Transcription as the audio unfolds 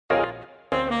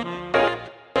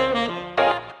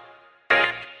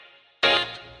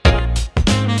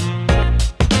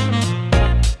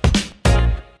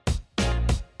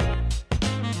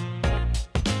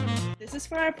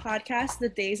for our podcast, The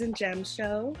Days and Gems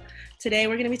Show. Today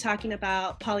we're going to be talking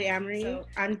about polyamory. So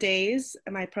I'm Days,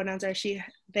 and my pronouns are she,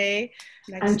 they.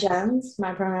 I'm Gems.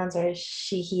 My pronouns are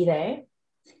she, he, they.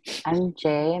 I'm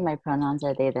Jay. My pronouns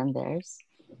are they, them, theirs.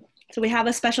 So we have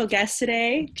a special guest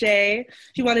today, Jay. Do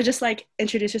you want to just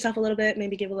introduce yourself a little bit,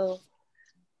 maybe give a little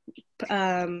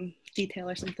detail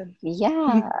or something?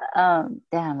 Yeah.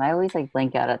 Damn, I always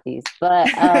blank out at these. But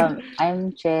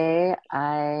I'm Jay.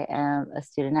 I am a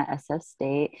student at SF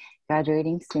State,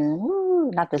 graduating soon.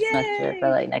 Woo! Not this semester,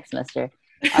 but next semester.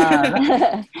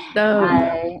 I'm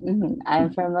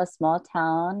from a small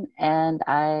town, and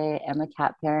I am a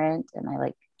cat parent, and I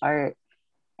like art,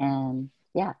 and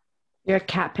yeah. You're a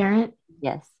cat parent?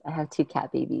 Yes, I have 2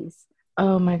 cat babies.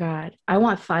 Oh my God. I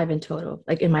want 5 in total.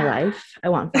 In my life, I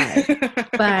want 5.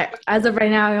 But as of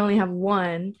right now, I only have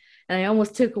 1. And I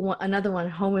almost took another one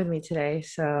home with me today.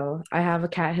 So I have a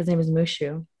cat. His name is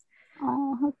Mushu.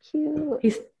 Oh, how cute.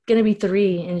 He's going to be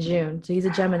 3 in June. So he's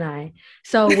a Gemini.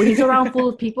 So when he's around full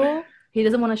of people, he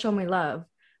doesn't want to show me love.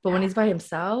 But when he's by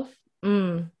himself,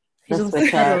 he's on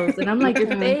cuddles. And I'm like, you're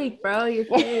fake, bro. You're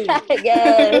fake.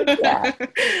 Yes. Yeah.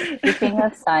 Speaking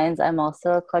of signs, I'm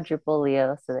also a quadruple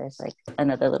Leo. So there's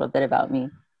another little bit about me.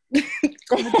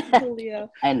 Quadruple Leo.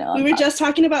 I know. We were just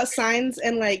talking about signs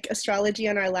and astrology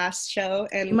on our last show.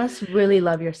 And you must really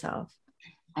love yourself.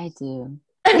 I do.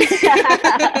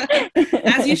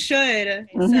 As you should.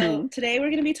 Mm-hmm. So today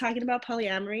we're going to be talking about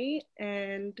polyamory,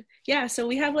 and so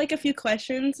we have a few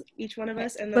questions, each one of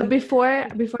us. And then... But before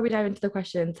we dive into the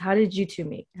questions, how did you two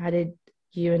meet? How did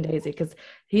you and Daisy? Because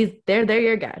they're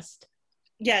your guest.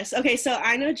 Yes. Okay. So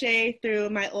I know Jay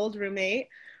through my old roommate.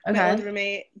 Okay. My old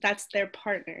roommate, that's their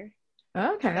partner.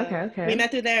 Okay. So Okay. We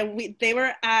met through there. We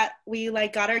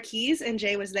got our keys, and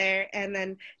Jay was there, and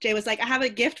then Jay was like, I have a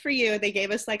gift for you. They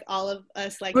gave us all of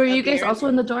us Were you guys also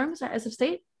in the dorms at SF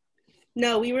State?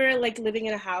 No, we were living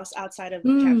in a house outside of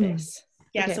campus.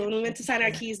 Yeah, okay. So when we went to sign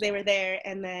our keys, they were there,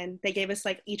 and then they gave us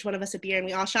each one of us a beer, and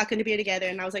we all shotgunned a beer together,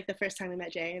 and that was the first time we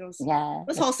met Jay, and it was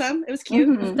wholesome. It was cute.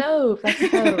 Mm-hmm. Dope.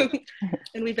 That's dope.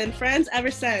 And we've been friends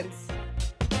ever since.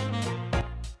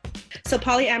 So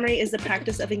polyamory is the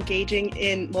practice of engaging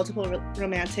in multiple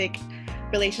romantic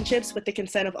relationships with the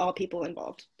consent of all people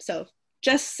involved. So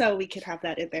just so we could have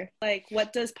that in there.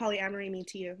 What does polyamory mean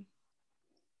to you?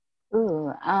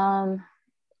 Ooh,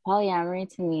 polyamory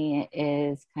to me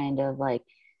is kind of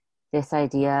this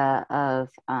idea of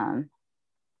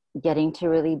getting to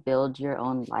really build your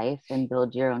own life and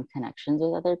build your own connections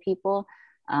with other people.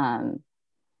 To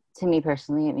me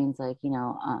personally, it means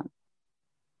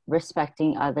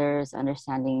respecting others,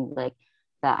 understanding that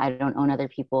I don't own other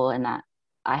people, and that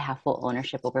I have full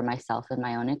ownership over myself and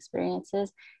my own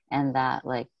experiences, and that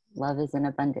love is in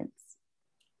abundance.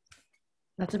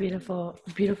 That's a beautiful,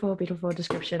 beautiful, beautiful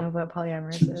description of what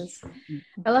polyamorous is.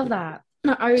 I love that.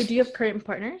 Do you have current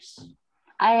partners?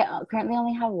 I currently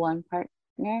only have one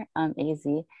partner, AZ,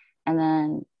 and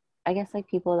then I guess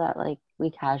people that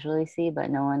we casually see, but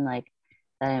no one that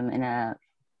I'm in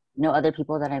no other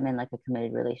people that I'm in a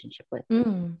committed relationship with.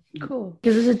 Cool.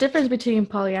 Because there's a difference between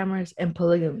polyamorous and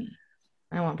polygamy.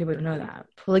 I want people to know that.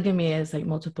 Polygamy is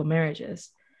multiple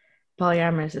marriages.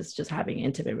 Polyamorous is just having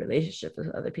intimate relationships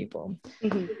with other people.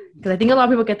 Because I think a lot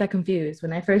of people get that confused.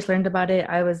 When I first learned about it,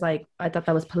 I was I thought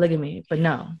that was polygamy, but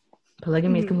no,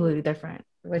 polygamy is completely different,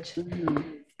 which is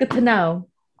good to know.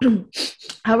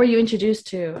 How were you introduced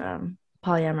to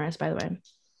polyamorous, by the way?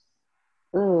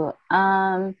 Ooh,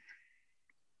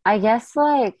 I guess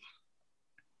I've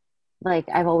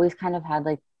always kind of had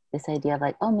this idea of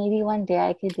oh, maybe one day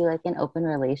I could do an open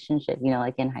relationship,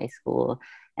 in high school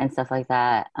and stuff like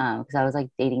that. Because I was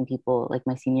dating people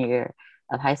my senior year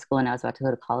of high school, and I was about to go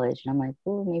to college, and I'm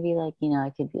oh, maybe I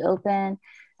could be open.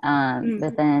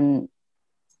 But then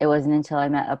it wasn't until I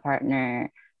met a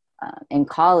partner in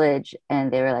college,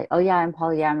 and they were oh yeah, I'm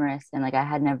polyamorous, and I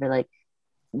had never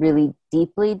really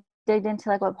deeply digged into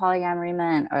what polyamory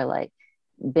meant, or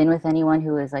been with anyone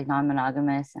who was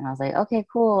non-monogamous, and I was okay,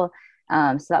 cool.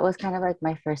 So that was kind of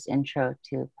my first intro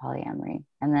to polyamory,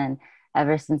 and then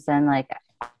ever since then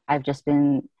I've just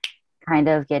been kind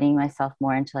of getting myself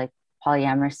more into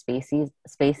polyamorous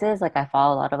spaces. I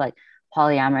follow a lot of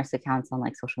polyamorous accounts on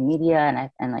social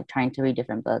media, and trying to read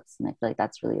different books, and I feel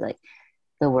that's really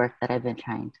the work that I've been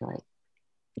trying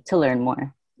to learn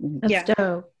more. That's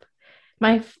dope.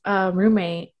 My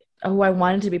roommate, who I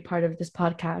wanted to be part of this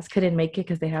podcast, couldn't make it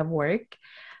because they have work,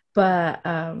 but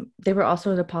they were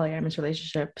also in a polyamorous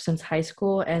relationship since high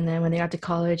school, and then when they got to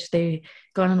college, they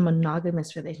got on a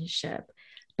monogamous relationship.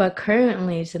 But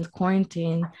currently, since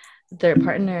quarantine, their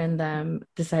partner and them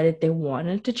decided they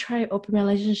wanted to try open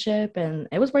relationship, and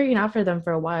it was working out for them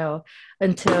for a while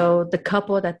until the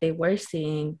couple that they were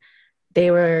seeing, they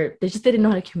just didn't know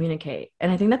how to communicate.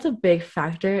 And I think that's a big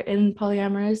factor in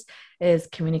polyamorous is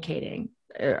communicating.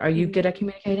 Are you good at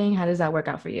communicating? How does that work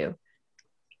out for you?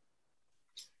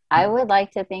 I would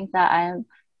like to think that I'm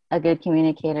a good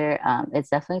communicator. It's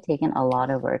definitely taken a lot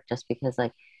of work just because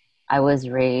like I was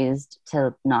raised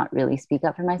to not really speak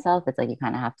up for myself. It's like you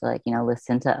kind of have to like, you know,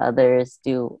 listen to others,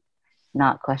 do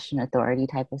not question authority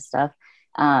type of stuff.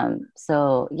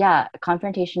 So yeah,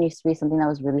 confrontation used to be something that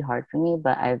was really hard for me,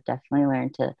 but I've definitely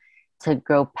learned to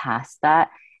grow past that.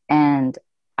 And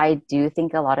I do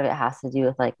think a lot of it has to do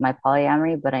with like my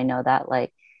polyamory, but I know that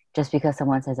like just because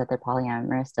someone says that they're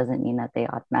polyamorous doesn't mean that they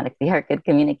automatically are a good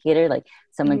communicator. Like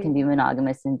someone can be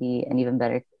monogamous and be an even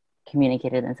better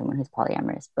communicator than someone who's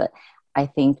polyamorous. But I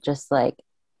think just like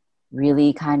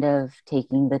really kind of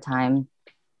taking the time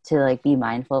to like be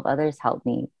mindful of others helped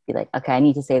me be like, okay, I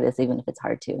need to say this even if it's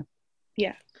hard to.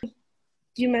 Yeah.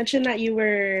 You mentioned that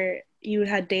you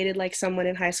had dated like someone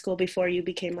in high school before you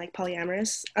became like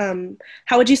polyamorous.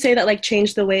 How would you say that like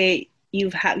changed the way you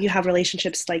have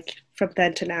relationships like from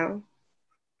then to now?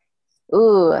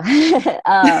 Ooh,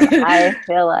 I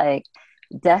feel like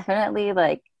definitely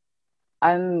like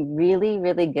I'm really,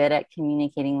 really good at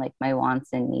communicating like my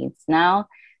wants and needs now.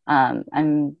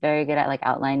 I'm very good at like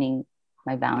outlining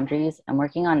my boundaries. I'm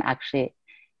working on actually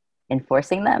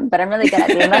enforcing them, but I'm really good at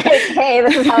being like, hey,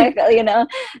 this is how I feel, you know?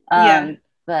 Yeah.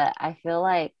 But I feel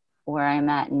like where I'm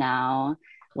at now,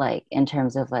 like in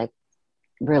terms of like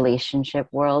relationship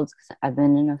worlds, because I've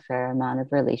been in a fair amount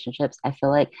of relationships, I feel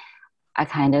like I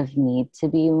kind of need to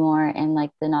be more in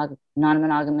like the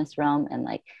non-monogamous realm and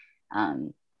like,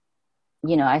 um,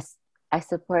 you know, I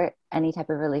support any type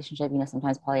of relationship. You know,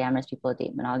 sometimes polyamorous people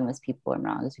date monogamous people or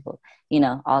monogamous people, you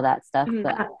know, all that stuff.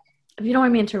 But If you don't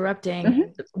mind me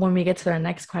interrupting, when we get to our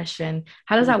next question,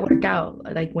 how does that work out?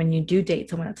 Like when you do date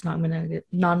someone that's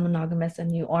non-monogamous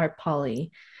and you are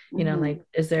poly, you know, like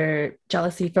is there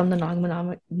jealousy from the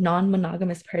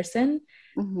non-monogamous person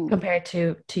compared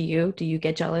to you? Do you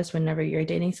get jealous whenever you're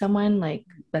dating someone like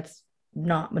that's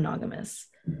not monogamous?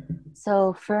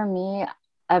 So for me,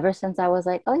 ever since I was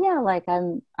like, oh yeah, like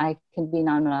I can be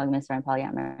non-monogamous or I'm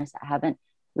polyamorous, I haven't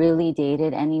really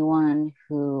dated anyone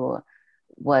who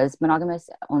was monogamous.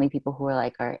 Only people who are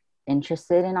like are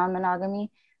interested in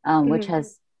non-monogamy, which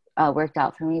has worked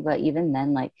out for me. But even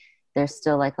then, like there's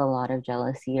still like a lot of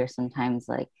jealousy, or sometimes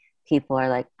like people are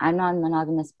like, I'm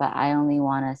non-monogamous, but I only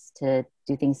want us to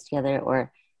do things together,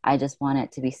 or I just want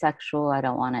it to be sexual. I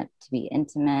don't want it to be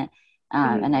intimate.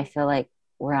 And I feel like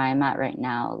where I'm at right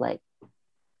now, like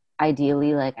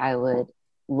ideally, like I would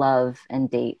love and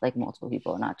date like multiple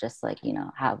people, not just like, you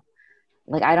know, have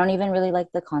like, I don't even really like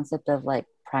the concept of like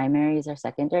primaries or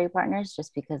secondary partners,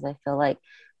 just because I feel like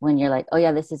when you're like, oh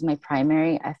yeah, this is my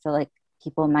primary, I feel like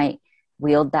people might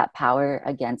wield that power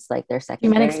against like their You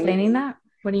mind secondary. explaining that?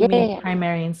 What do you mean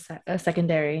primary and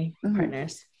secondary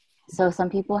partners? So some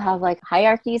people have like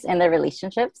hierarchies in their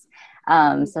relationships.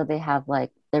 So they have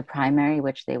like their primary,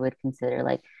 which they would consider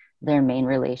like their main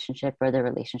relationship or the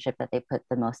relationship that they put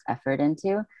the most effort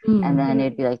into. And then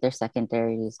it'd be like their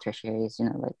secondaries, tertiaries, you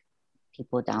know, like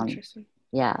people down.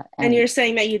 Yeah. And you're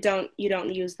saying that you don't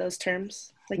use those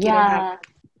terms? Like yeah, you don't have...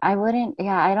 I wouldn't,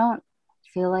 I don't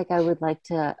feel like I would like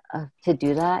to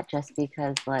do that, just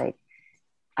because like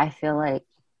I feel like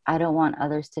I don't want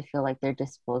others to feel like they're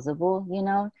disposable, you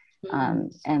know?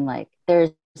 And like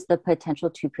there's the potential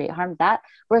to create harm. That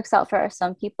works out for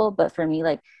some people, but for me,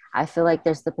 like I feel like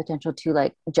there's the potential to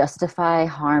like justify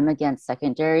harm against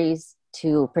secondaries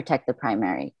to protect the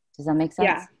primary. Does that make sense?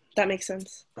 Yeah, that makes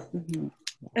sense.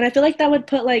 And I feel like that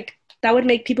would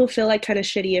make people feel like kind of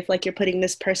shitty if like you're putting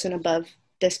this person above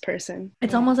this person.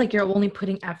 It's almost like you're only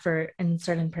putting effort in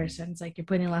certain persons. Like you're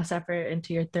putting less effort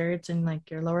into your thirds and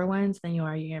like your lower ones than you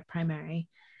are your primary.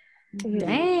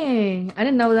 Dang, I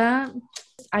didn't know that.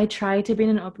 I tried to be in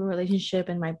an open relationship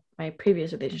in my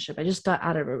previous relationship. I just got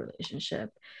out of a relationship.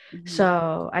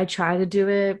 So I try to do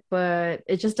it, but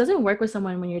it just doesn't work with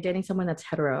someone when you're dating someone that's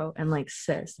hetero and like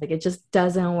cis. Like it just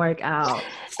doesn't work out.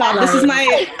 Stop. This is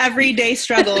my everyday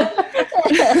struggle.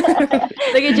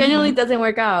 Like it genuinely doesn't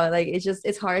work out. Like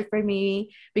it's hard for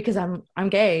me because I'm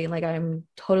gay. Like I'm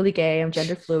totally gay. I'm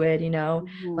gender fluid, you know.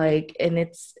 Like, and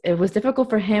it was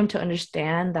difficult for him to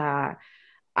understand that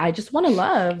I just want to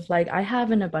love. Like, I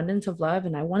have an abundance of love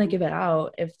and I want to give it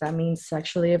out. If that means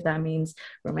sexually, if that means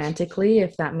romantically,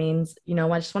 if that means,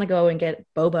 I just want to go and get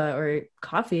boba or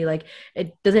coffee. Like,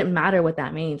 it doesn't matter what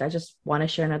that means. I just want to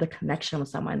share another connection with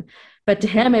someone. But to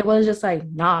him, it was just like,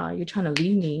 nah, you're trying to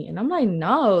leave me. And I'm like,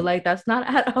 no, like, that's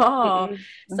not at all.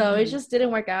 So it Mhm. just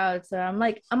didn't work out. So I'm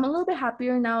like, I'm a little bit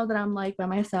happier now that I'm like by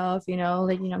myself,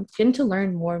 like, I'm getting to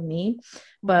learn more of me.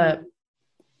 But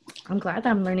I'm glad that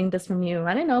I'm learning this from you.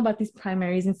 I didn't know about these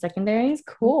primaries and secondaries. Mhm.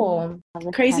 Cool. Have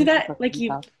the Crazy time to that book like you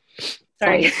themselves.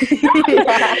 sorry. Sorry.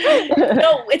 Yeah.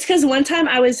 No, it's because one time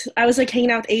I was like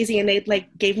hanging out with AZ and they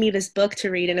like gave me this book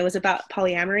to read and it was about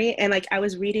polyamory and like I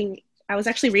was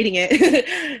actually reading it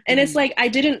and it's Mhm.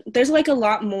 like there's like a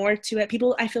lot more to it.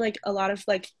 People, I feel like a lot of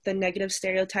like the negative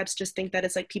stereotypes just think that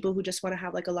it's like people who just want to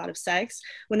have like a lot of sex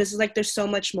when it's like there's so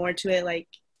much more to it. Like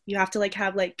you have to like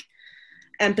have like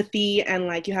empathy and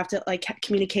like you have to like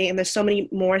communicate and there's so many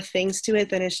more things to it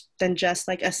than just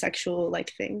like a sexual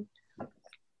like thing.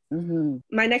 Mhm.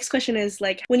 My next question is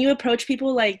like when you approach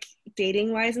people like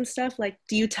dating wise and stuff, like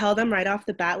do you tell them right off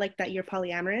the bat like that you're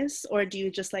polyamorous or do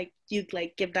you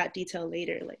like give that detail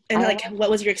later, like, and I like like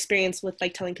what was your experience with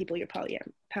like telling people you're polyamorous?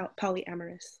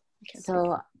 I can't speak.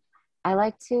 so I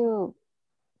like to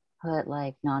put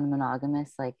like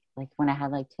non-monogamous, like when I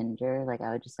had like Tinder, like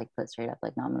I would just like put straight up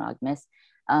like non-monogamous,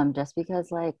 just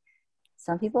because like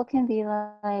some people can be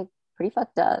like pretty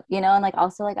fucked up, and like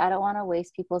also like I don't want to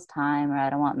waste people's time, or I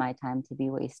don't want my time to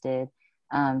be wasted,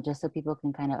 just so people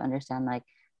can kind of understand like,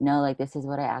 no, like this is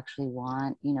what I actually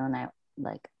want, and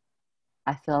like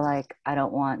I feel like I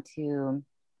don't want to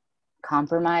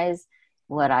compromise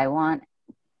what I want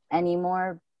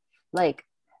anymore, like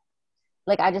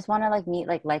I just want to like meet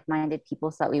like-minded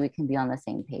people so that way we can be on the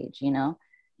same page, I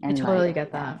and like totally get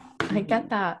yeah. that. I get Mhm.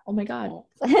 that. Oh my God.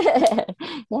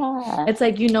 Yeah. It's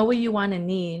like you know what you want and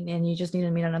need, and you just need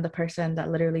to meet another person that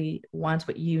literally wants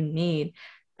what you need.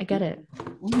 I get it.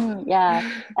 Yeah,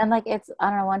 and like it's, I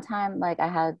don't know, one time like I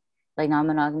had like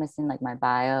non-monogamous in like my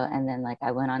bio, and then like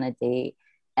I went on a date,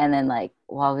 and then like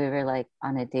while we were like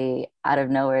on a date, out of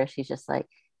nowhere she's just like,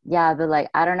 yeah, but like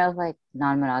I don't know if like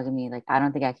non-monogamy, like I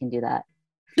don't think I can do that.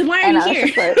 Then why are And you I was here?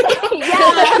 just like, yeah,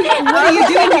 I What are was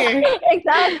you doing here? like,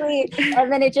 exactly.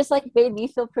 And then it just like made me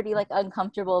feel pretty like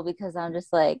uncomfortable, because I'm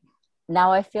just like,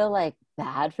 now I feel like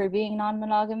bad for being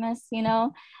non-monogamous, like,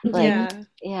 Mhm. Yeah.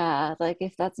 yeah, like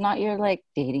if that's not your like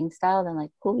dating style, then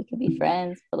like cool, we can be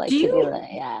friends, but Do like to be you, like,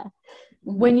 yeah.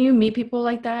 when Mhm. you meet people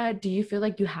like that, do you feel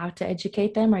like you have to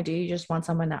educate them, or do you just want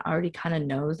someone that already kind of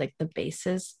knows like the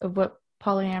basis of what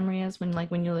polyamory is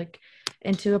when you look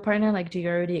into a partner? Like, do you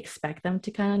already expect them to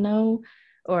kind of know,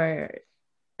 or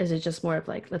is it just more of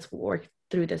like, let's work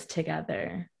through this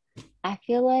together? I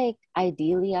feel like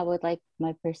ideally I would like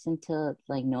my person to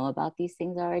like know about these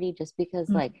things already, just because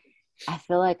like I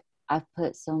feel like I've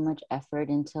put so much effort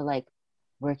into like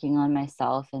working on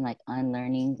myself and like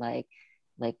unlearning like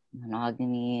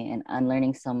monogamy and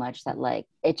unlearning so much that like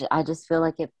I just feel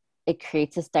like it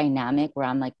creates this dynamic where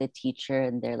I'm like the teacher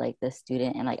and they're like the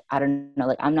student, and like I don't know,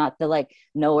 like I'm not the like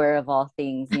knower of all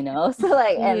things, so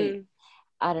like, and Mhm.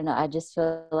 I don't know. I just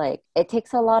feel like it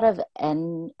takes a lot of,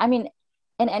 and I mean,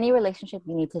 in any relationship,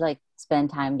 you need to like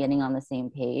spend time getting on the same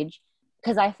page.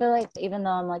 Because I feel like even though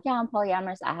I'm like, yeah, I'm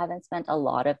polyamorous, I haven't spent a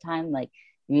lot of time like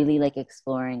really like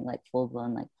exploring like full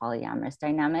blown like polyamorous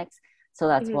dynamics. So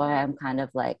that's Mhm. why I'm kind of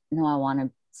like, no, I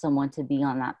want someone to be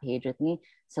on that page with me,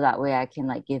 so that way I can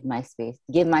like give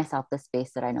myself the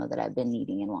space that I know that I've been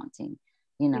needing and wanting,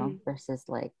 Mhm. versus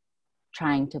like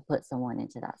trying to put someone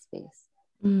into that space.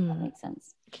 That Mm, makes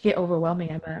sense. it can get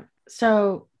overwhelming, I bet.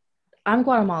 So I'm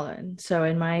Guatemalan. So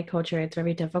in my culture, it's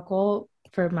very difficult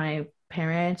for my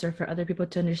parents or for other people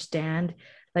to understand,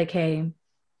 like, hey,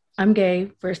 I'm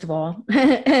gay, first of all,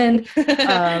 and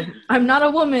I'm not a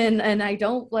woman, and I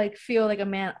don't like feel like a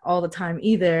man all the time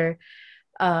either.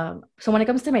 So when it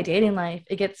comes to my dating life,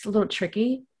 it gets a little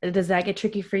tricky. Does that get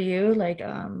tricky for you? Like,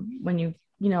 when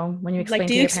when you Like, explain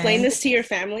do to you your explain parents? this to your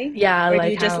family? Yeah, Or do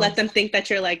like you just let how. them think that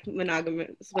you're like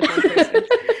monogamous with one person?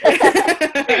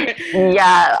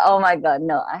 Yeah. Oh my God.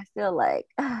 No, I feel like,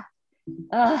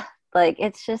 like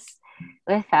it's just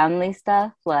with family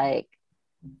stuff, like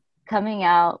coming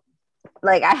out.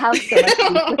 Like I have so much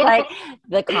peace with like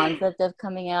the concept of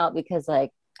coming out, because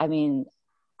like, I mean,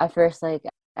 at first like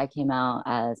I came out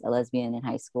as a lesbian in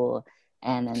high school,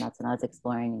 and then that's when I was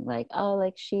exploring like, oh,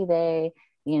 like she, they,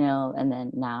 and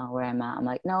then now where I'm at, I'm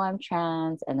like, no, I'm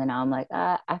trans, and then now I'm like,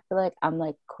 I feel like I'm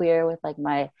like queer with like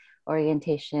my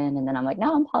orientation, and then I'm like,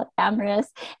 no, I'm polyamorous,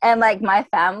 and like my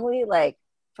family, like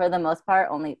for the most part,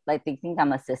 only like they think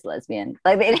I'm a cis lesbian,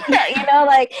 like they, you know,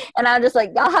 like, and I'm just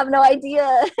like, y'all have no idea.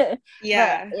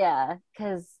 Yeah. But yeah,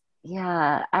 because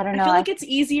yeah, I don't know. I feel like it's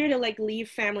easier to like leave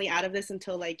family out of this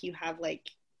until like you have like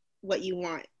what you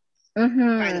want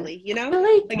finally, you know? I feel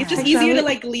Like it's just easier to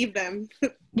like leave them.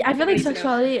 Yeah, I feel like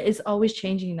sexuality is always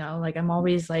changing though. Like I'm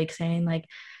always like saying like,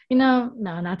 no,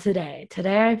 not today.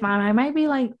 Today I find I might be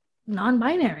like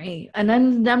non-binary, and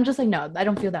then I'm just like, no, I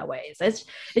don't feel that way. So it's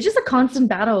just a constant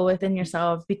battle within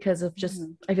yourself because of just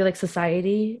I feel like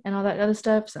society and all that other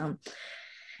stuff. So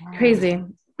crazy.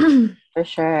 For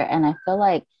sure. And I feel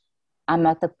like I'm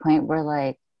at the point where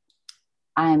like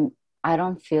I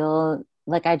don't feel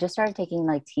like I just started taking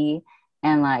like tea,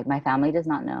 and like my family does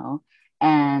not know,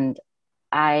 and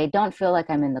I don't feel like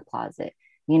I'm in the closet,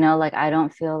 like I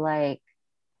don't feel like,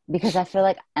 because I feel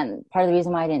like, and part of the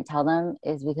reason why I didn't tell them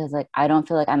is because like I don't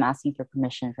feel like I'm asking for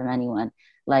permission from anyone.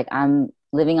 Like I'm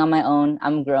living on my own,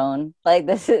 I'm grown, like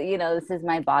this is, this is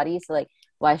my body, so like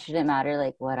why should it matter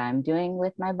like what I'm doing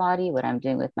with my body, what I'm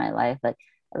doing with my life, like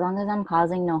as long as I'm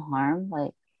causing no harm,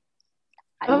 like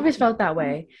I've always felt that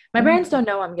way. My parents don't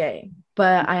know I'm gay,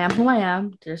 but I am who I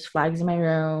am. There's flags in my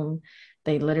room.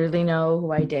 They literally know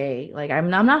who I date. Like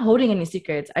I'm not holding any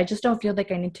secrets. I just don't feel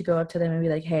like I need to go up to them and be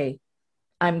like, "Hey,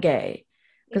 I'm gay,"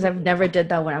 because I've never did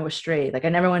that when I was straight. Like I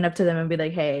never went up to them and be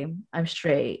like, "Hey, I'm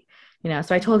straight,"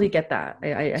 So I totally get that.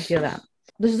 I feel that.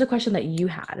 This is a question that you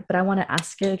had, but I want to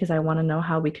ask it because I want to know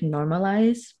how we can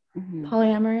normalize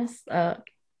polyamorous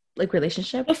like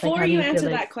relationship. Before like, you answer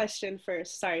that question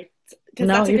first, sorry, because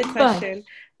No, that's a good you're question.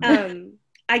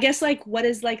 I guess like what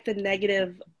are like the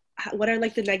negative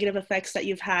effects that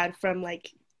you've had from like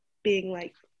being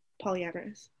like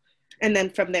polyamorous, and then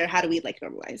from there, how do we like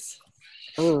normalize?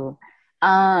 Ooh,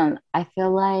 I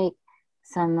feel like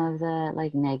some of the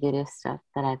like negative stuff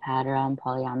that I've had around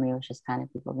polyamory was just kind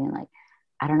of people being like,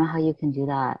 I don't know how you can do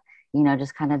that,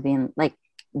 just kind of being like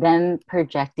them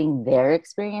projecting their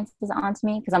experiences onto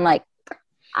me, because I'm like,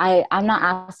 I'm not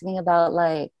asking about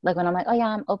like when I'm like, oh yeah,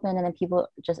 I'm open, and then people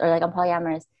just are like, I'm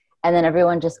polyamorous, and then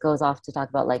everyone just goes off to talk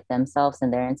about like themselves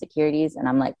and their insecurities, and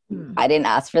I'm like, I didn't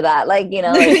ask for that, like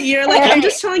like, you're like, I'm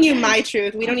just telling you my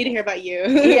truth, we don't need to hear about you.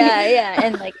 yeah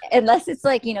and like unless it's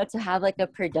like to have like a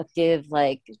productive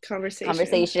like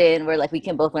conversation where like we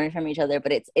can both learn from each other,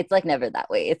 but it's like never that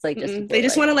way. It's like just people, they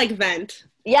just want to like vent.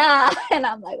 Yeah, and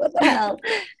I'm like, what the hell?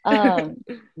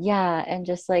 Yeah, and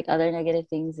just like other negative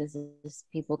things is just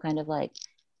people kind of like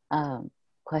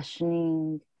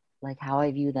questioning like how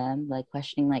I view them, like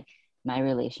questioning like my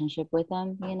relationship with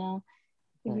them, But,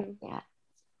 yeah.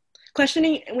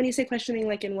 Questioning, when you say questioning,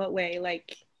 like in what way?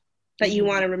 Like that you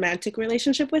want a romantic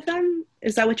relationship with them?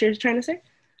 Is that what you're trying to say?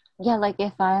 Yeah, like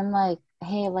if I'm like,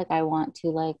 hey, like I want to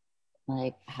like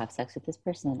have sex with this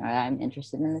person, or I'm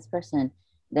interested in this person,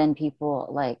 then people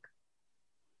like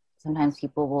sometimes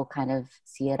people will kind of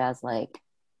see it as like,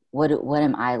 what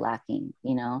am I lacking,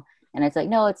 And it's like,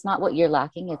 no, it's not what you're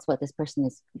lacking, it's what this person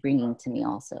is bringing to me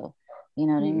also, you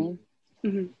know what I mean?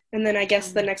 And then I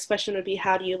guess the next question would be,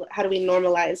 how do we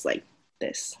normalize like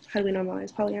this? How do we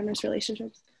normalize polyamorous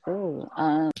relationships?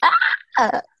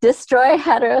 Destroy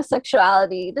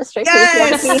heterosexuality, destroy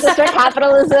patriarchy, destroy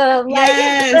capitalism.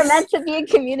 Like we're meant to be in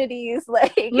communities.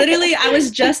 Like literally, I was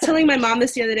just telling my mom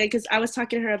this the other day because I was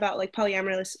talking to her about like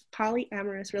polyamorous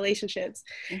relationships,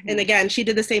 and again, she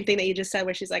did the same thing that you just said,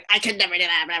 where she's like, I could never do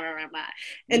that, blah blah blah blah.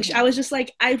 And I was just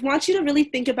like, I want you to really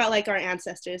think about like our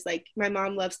ancestors. Like my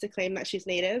mom loves to claim that she's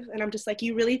Native, and I'm just like,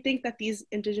 you really think that these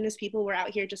indigenous people were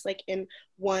out here just like in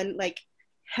one like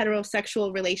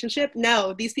heterosexual relationship?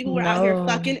 No, these people were out here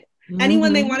fucking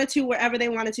anyone they wanted to, wherever they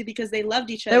wanted to, because they loved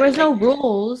each other. There was no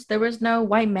rules. There was no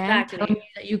white man telling you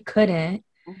that you couldn't.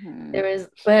 There's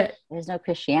no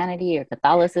Christianity or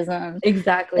Catholicism.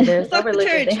 Exactly. There's no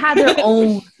religion. They had their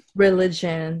own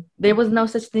religion. There was no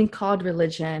such thing called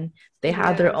religion. They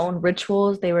had their own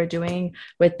rituals. They were doing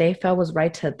what they felt was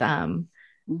right to them.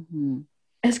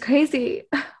 It's crazy.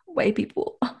 White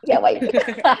people. Yeah, white people.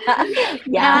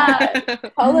 Yeah.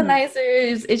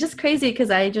 Colonizers. It's just crazy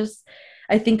because I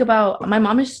think about, my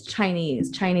mom is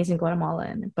Chinese and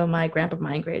Guatemalan, but my grandpa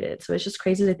migrated. So it's just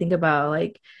crazy to think about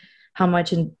like how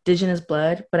much indigenous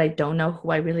blood, but I don't know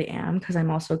who I really am because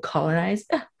I'm also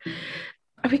colonized.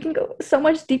 We can go so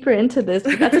much deeper into this,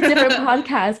 but that's a different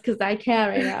podcast because I can't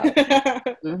right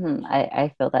now.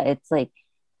 I feel that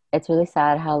it's really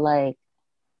sad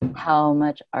how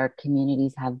much our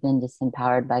communities have been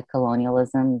disempowered by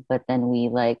colonialism, but then we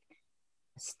like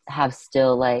have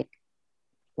still like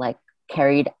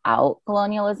carried out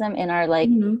colonialism in our like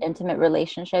intimate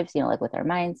relationships, like with our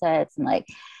mindsets, and like,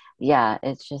 yeah,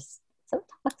 it's just so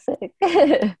toxic.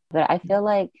 But I feel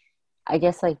like, I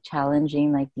guess like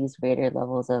challenging like these greater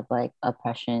levels of like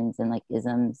oppressions and like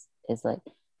isms is like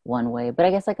one way. But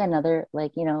I guess like another,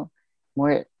 like, you know,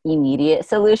 more immediate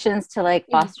solutions to like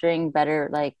fostering better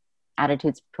like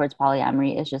attitudes towards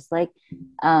polyamory is just like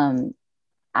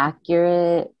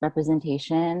accurate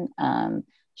representation,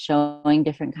 showing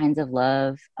different kinds of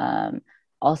love,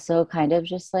 also kind of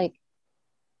just like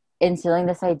instilling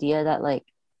this idea that like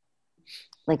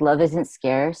love isn't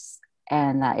scarce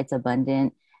and that it's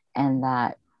abundant, and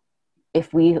that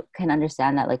if we can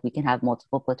understand that like we can have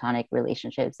multiple platonic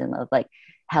relationships and love like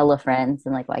hella friends,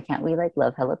 and like why can't we like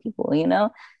love hella people, you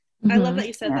know? I love that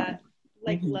you said that.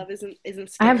 Like love isn't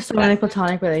scarce. I have so many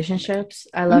platonic relationships.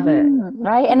 I love it.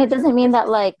 Right? And it doesn't mean that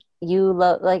like you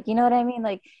love, like, you know what I mean?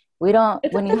 Like we don't,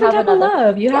 It's when a you different have type another of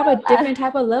love. You have a different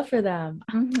type of love for them.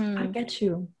 I get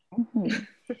you.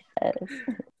 Yes.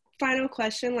 Final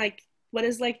question, like what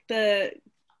is like the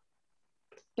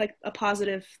like a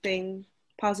positive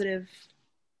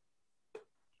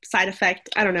side effect,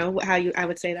 I don't know how I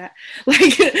would say that,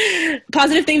 like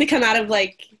positive thing to come out of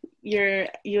like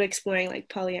you exploring like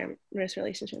polyamorous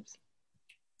relationships?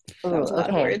 That was a lot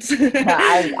of words.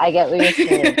 No, I get what you're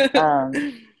saying.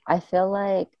 I feel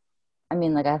like, I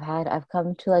mean, like I've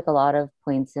come to like a lot of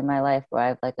points in my life where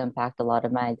I've like unpacked a lot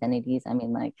of my identities. I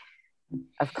mean, like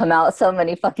I've come out so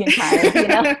many fucking times, you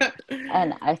know?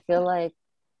 And I feel like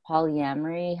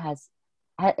polyamory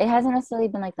it hasn't necessarily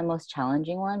been like the most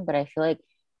challenging one, but I feel like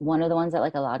one of the ones that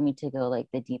like allowed me to go like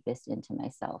the deepest into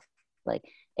myself. Like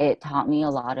it taught me a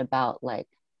lot about like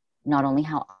not only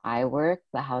how I work,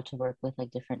 but how to work with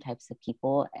like different types of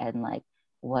people, and like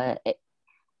what it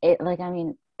like, I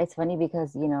mean, it's funny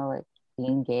because, you know, like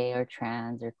being gay or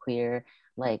trans or queer,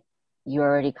 like you're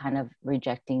already kind of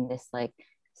rejecting this like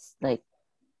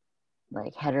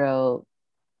hetero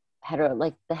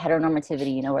like the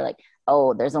heteronormativity, you know, where like,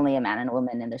 oh, there's only a man and a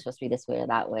woman and they're supposed to be this way or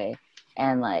that way.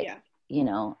 And like, you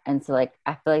know, and so like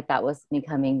I feel like that was me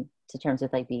coming to terms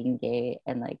with like being gay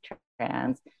and like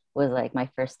trans was like my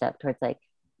first step towards like,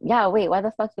 yeah, wait, why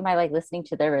the fuck am I like listening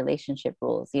to their relationship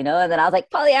rules, you know? And then I was like,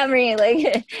 polyamory,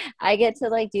 like I get to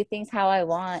like do things how I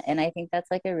want. And I think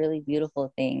that's like a really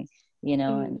beautiful thing, you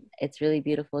know? And it's really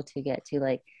beautiful to get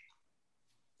to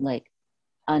like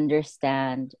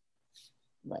understand,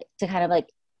 like to kind of like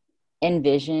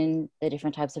envision the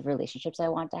different types of relationships I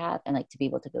want to have, and like to be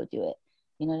able to go do it.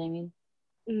 You know what I mean?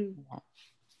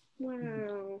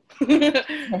 Wow.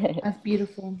 That's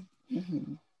beautiful.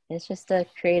 It's just a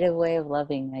creative way of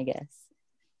loving, I guess.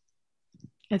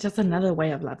 It's just another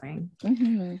way of loving.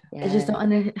 Yeah. It's just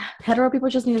hetero people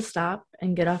just need to stop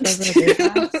and get off of their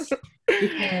business,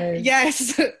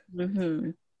 because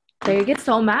they get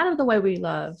so mad at the way we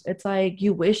love. It's like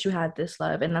you wish you had this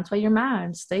love, and that's why you're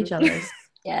mad. Stay jealous.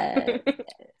 Yeah.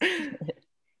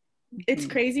 It's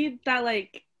crazy that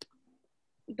like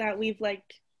that we've like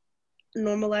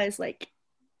normalized like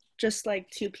just like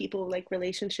two people like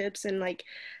relationships, and like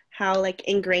how like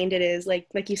ingrained it is, like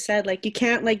you said, like you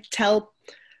can't like tell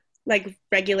like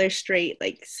regular straight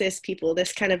like cis people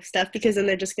this kind of stuff, because then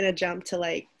they're just gonna jump to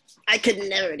like, I could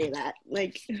never do that.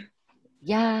 Like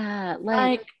yeah,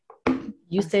 like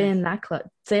you stay in that club,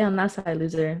 stay on that side,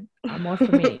 loser. More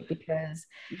for me, because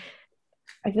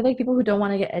I feel like people who don't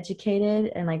want to get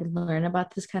educated and like learn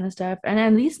about this kind of stuff, and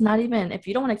at least not even if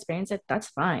you don't want to experience it, that's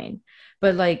fine,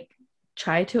 but like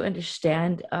try to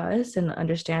understand us and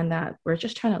understand that we're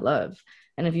just trying to love.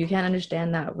 And if you can't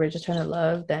understand that we're just trying to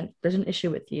love, then there's an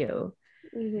issue with you.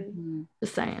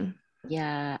 Just saying.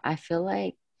 Yeah, I feel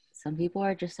like some people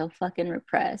are just so fucking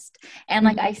repressed, and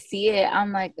like I see it,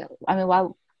 I'm like, I mean, why,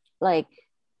 like,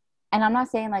 and I'm not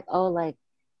saying like, oh, like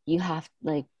you have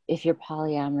like, if you're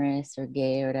polyamorous or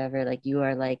gay or whatever, like you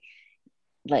are like,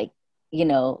 you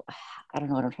know, I don't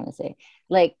know what I'm trying to say,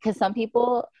 like, because some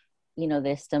people, you know,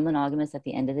 they're still monogamous at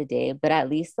the end of the day, but at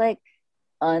least like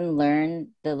unlearn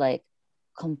the like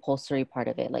compulsory part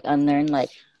of it, like unlearn like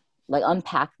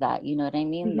unpack that, you know what I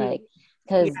mean? Like,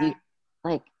 because you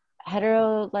like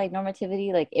hetero like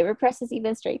normativity, like it represses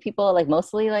even straight people, like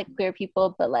mostly like queer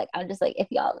people, but like I'm just like, if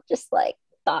y'all just like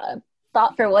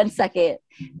thought for 1 second,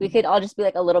 we could all just be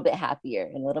like a little bit happier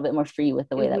and a little bit more free with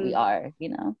the way that we are, you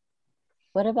know?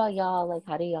 What about y'all? Like,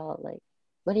 how do y'all like,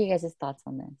 what are you guys' thoughts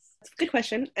on this? Good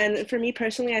question. And for me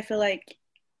personally, I feel like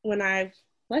when I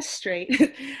was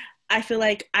straight, I feel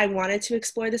like I wanted to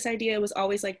explore this idea. It was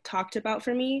always like talked about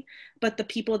for me, but the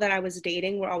people that I was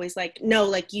dating were always like, no,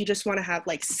 like you just want to have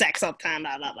like sex all the time,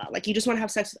 blah, blah, blah. Like you just want to have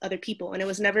sex with other people. And it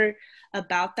was never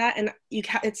about that. And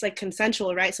it's like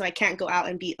consensual, right? So I can't go out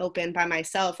and be open by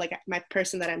myself. Like my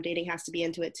person that I'm dating has to be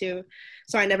into it too.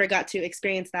 So I never got to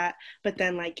experience that. But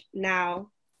then like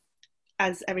now,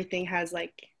 as everything has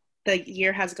like, the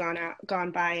year has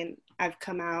gone by and I've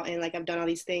come out and like I've done all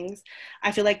these things,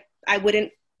 I feel like I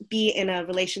wouldn't be in a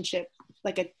relationship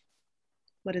like a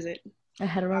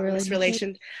hetero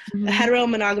relationship. Mm-hmm. A hetero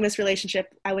monogamous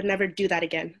relationship. I would never do that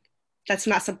again. That's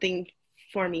not something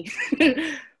for me.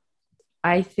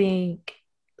 I think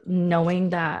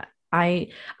knowing that I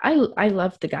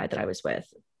love the guy that I was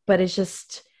with, but it's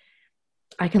just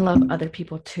I can love other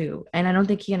people too. And I don't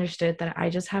think he understood that I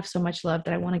just have so much love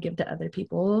that I want to give to other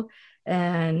people.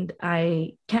 And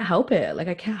I can't help it. Like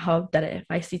I can't help that if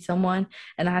I see someone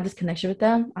and I have this connection with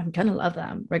them, I'm gonna love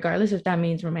them, regardless if that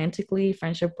means romantically,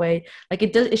 friendship way. Like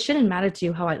it shouldn't matter to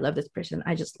you how I love this person.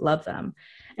 I just love them.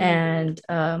 Mm-hmm.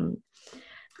 And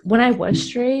when I was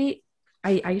straight,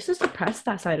 I used to suppress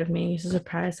that side of me. I used to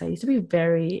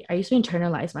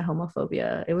internalize my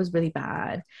homophobia. It was really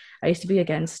bad. I used to be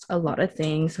against a lot of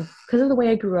things because of the way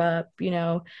I grew up, you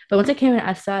know. But once I came in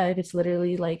SF, it's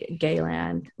literally like gay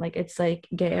land. Like it's like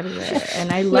gay everywhere.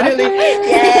 And I love it.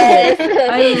 Yes.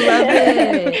 I love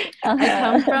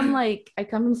it. I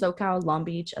come from SoCal, Long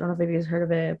Beach. I don't know if anybody's heard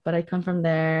of it, but I come from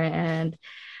there and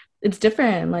it's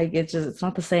different. Like it's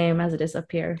not the same as it is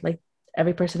up here. Like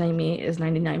every person I meet is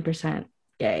 99%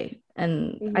 gay,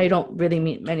 and mm-hmm. I don't really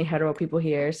meet many hetero people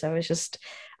here, so it's just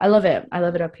I love it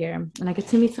up here, and I get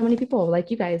to meet so many people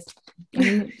like you guys.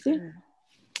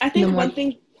 I think one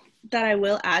thing that I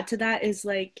will add to that is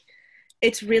like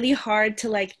it's really hard to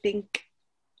like think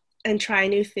and try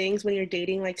new things when you're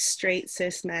dating like straight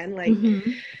cis men. Like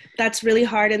mm-hmm. that's really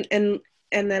hard, and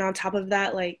then on top of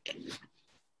that, like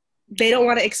they don't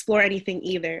want to explore anything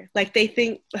either. Like they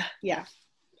think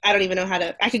I don't even know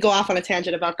I could go off on a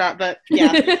tangent about that, but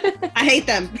yeah, I hate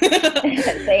them.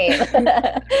 Same.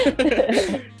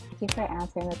 Thank you for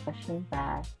answering the question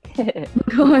back.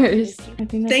 Of course.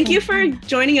 Thank you for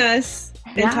joining us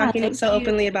and talking so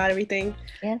openly about everything.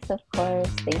 Yes, of course.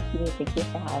 Thank you. Thank you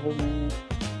for having me.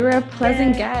 You were a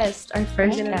pleasant guest, our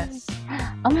first guest.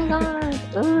 Oh my God.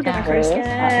 Ooh, the first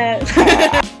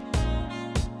guest.